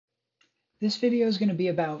This video is going to be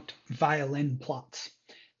about violin plots.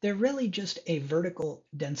 They're really just a vertical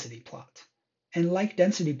density plot. And like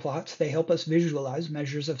density plots, they help us visualize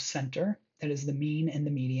measures of center, that is the mean and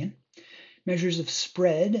the median, measures of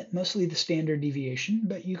spread, mostly the standard deviation,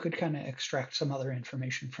 but you could kind of extract some other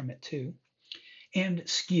information from it too, and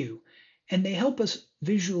skew. And they help us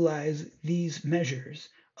visualize these measures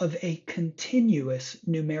of a continuous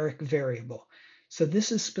numeric variable. So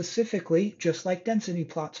this is specifically, just like density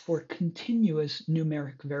plots, for continuous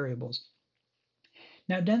numeric variables.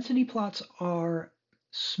 Now, density plots are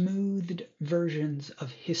smoothed versions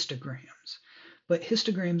of histograms, but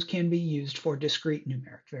histograms can be used for discrete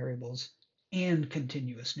numeric variables and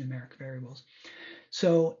continuous numeric variables.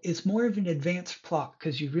 So it's more of an advanced plot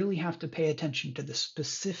because you really have to pay attention to the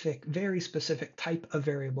specific, very specific type of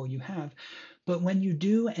variable you have. But when you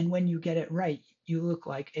do and when you get it right, you look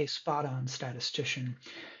like a spot-on statistician.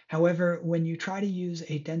 However, when you try to use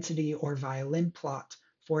a density or violin plot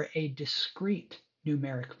for a discrete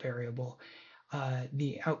numeric variable,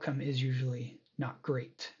 the outcome is usually not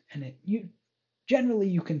great. And generally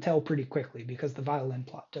you can tell pretty quickly because the violin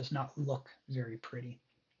plot does not look very pretty.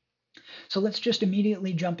 So let's just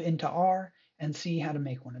immediately jump into R and see how to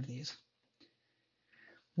make one of these.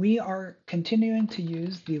 We are continuing to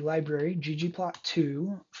use the library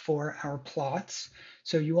ggplot2 for our plots.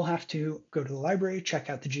 So you will have to go to the library, check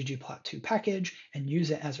out the ggplot2 package, and use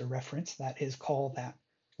it as a reference. That is, call that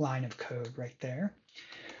line of code right there.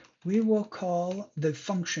 We will call the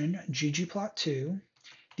function ggplot2.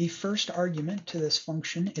 The first argument to this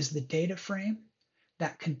function is the data frame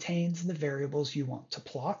that contains the variables you want to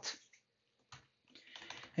plot.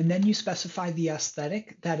 And then you specify the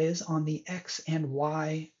aesthetic, that is, on the X and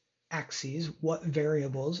Y axes, what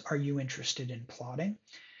variables are you interested in plotting?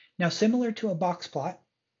 Now, similar to a box plot,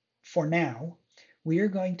 for now, we are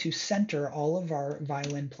going to center all of our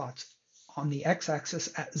violin plots on the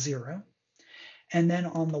X-axis at 0. And then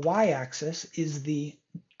on the Y-axis is the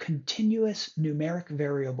continuous numeric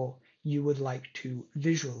variable you would like to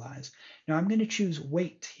visualize. Now, I'm going to choose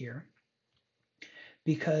weight here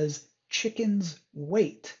because chicken's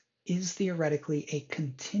weight is theoretically a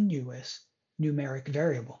continuous numeric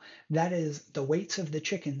variable. That is, the weights of the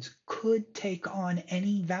chickens could take on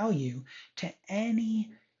any value to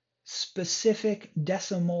any specific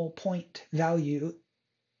decimal point value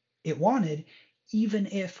it wanted, even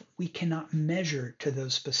if we cannot measure to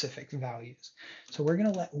those specific values. So we're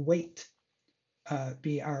going to let weight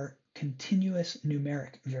be our continuous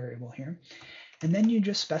numeric variable here. And then you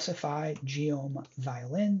just specify geom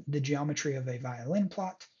violin, the geometry of a violin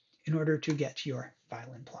plot, in order to get your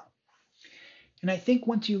violin plot. And I think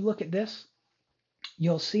once you look at this,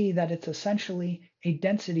 you'll see that it's essentially a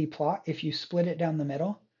density plot if you split it down the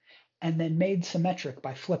middle, and then made symmetric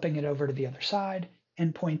by flipping it over to the other side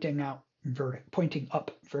and pointing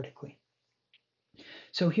up vertically.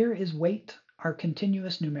 So here is weight, our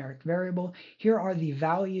continuous numeric variable. Here are the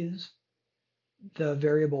values the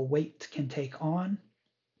variable weight can take on.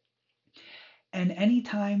 And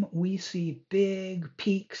anytime we see big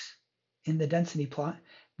peaks in the density plot,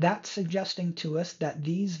 that's suggesting to us that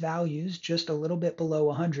these values just a little bit below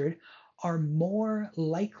 100 are more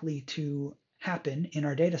likely to happen in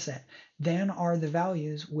our data set than are the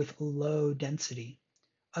values with low density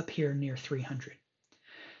up here near 300.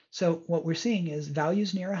 So what we're seeing is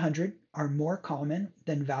values near 100 are more common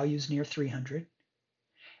than values near 300.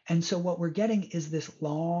 And so what we're getting is this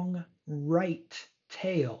long right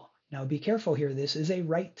tail. Now be careful here, this is a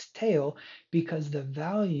right tail because the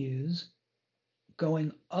values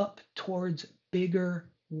going up towards bigger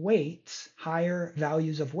weights, higher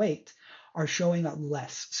values of weight, are showing up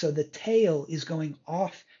less. So the tail is going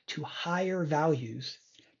off to higher values,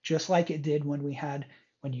 just like it did when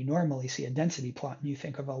you normally see a density plot and you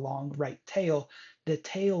think of a long right tail, the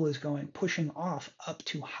tail is pushing off up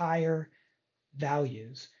to higher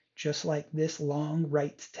values, just like this long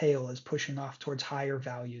right tail is pushing off towards higher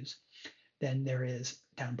values than there is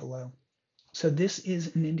down below. So this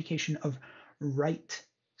is an indication of right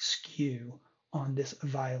skew on this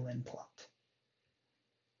violin plot.